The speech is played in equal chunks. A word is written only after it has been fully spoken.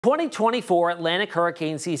2024 Atlantic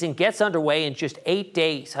hurricane season gets underway in just 8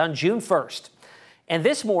 days on June 1st. And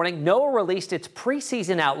this morning, NOAA released its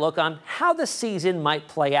preseason outlook on how the season might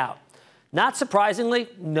play out. Not surprisingly,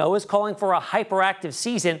 NOAA is calling for a hyperactive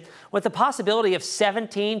season with the possibility of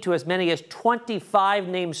 17 to as many as 25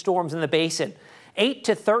 named storms in the basin, 8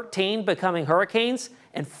 to 13 becoming hurricanes,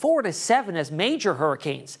 and 4 to 7 as major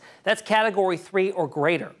hurricanes. That's Category 3 or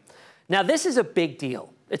greater. Now, this is a big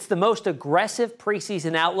deal. It's the most aggressive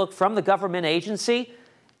preseason outlook from the government agency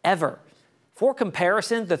ever. For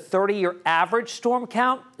comparison, the 30-year average storm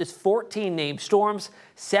count is 14 named storms,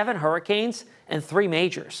 7 hurricanes, and 3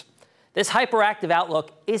 majors. This hyperactive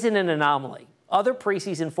outlook isn't an anomaly. Other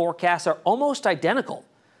preseason forecasts are almost identical.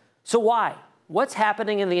 So why? What's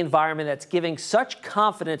happening in the environment that's giving such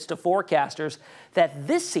confidence to forecasters that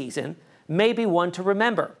this season may be one to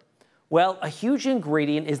remember? Well, a huge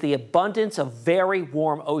ingredient is the abundance of very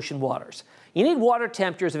warm ocean waters. You need water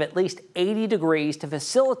temperatures of at least 80 degrees to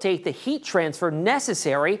facilitate the heat transfer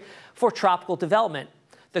necessary for tropical development.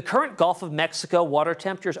 The current Gulf of Mexico water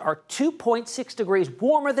temperatures are 2.6 degrees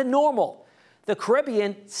warmer than normal. The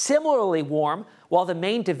Caribbean, similarly warm, while the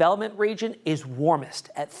main development region is warmest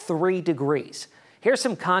at 3 degrees. Here's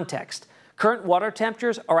some context. Current water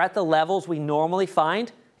temperatures are at the levels we normally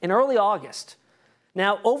find in early August.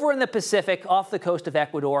 Now, over in the Pacific, off the coast of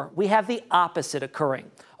Ecuador, we have the opposite occurring.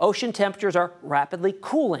 Ocean temperatures are rapidly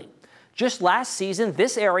cooling. Just last season,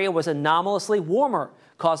 this area was anomalously warmer,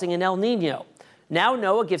 causing an El Nino. Now,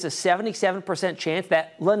 NOAA gives a 77% chance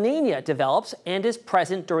that La Nina develops and is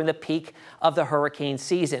present during the peak of the hurricane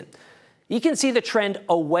season. You can see the trend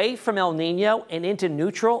away from El Nino and into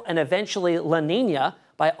neutral and eventually La Nina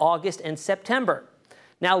by August and September.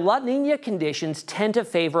 Now, La Nina conditions tend to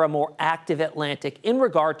favor a more active Atlantic in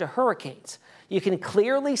regard to hurricanes. You can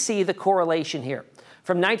clearly see the correlation here.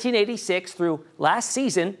 From 1986 through last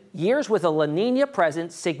season, years with a La Nina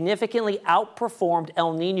present significantly outperformed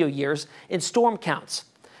El Nino years in storm counts.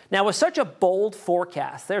 Now, with such a bold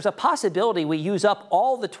forecast, there's a possibility we use up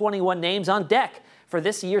all the 21 names on deck for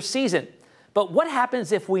this year's season. But what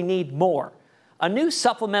happens if we need more? A new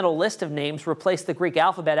supplemental list of names replaced the Greek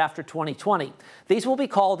alphabet after 2020. These will be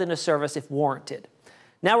called into service if warranted.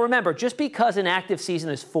 Now remember, just because an active season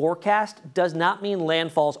is forecast does not mean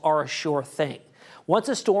landfalls are a sure thing. Once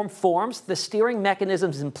a storm forms, the steering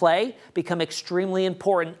mechanisms in play become extremely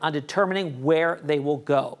important on determining where they will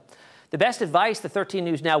go. The best advice the 13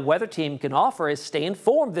 News Now weather team can offer is stay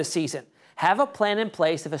informed this season. Have a plan in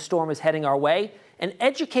place if a storm is heading our way, and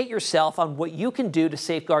educate yourself on what you can do to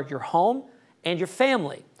safeguard your home and your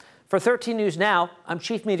family. For 13 News Now, I'm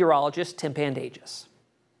Chief Meteorologist Tim Pandagis.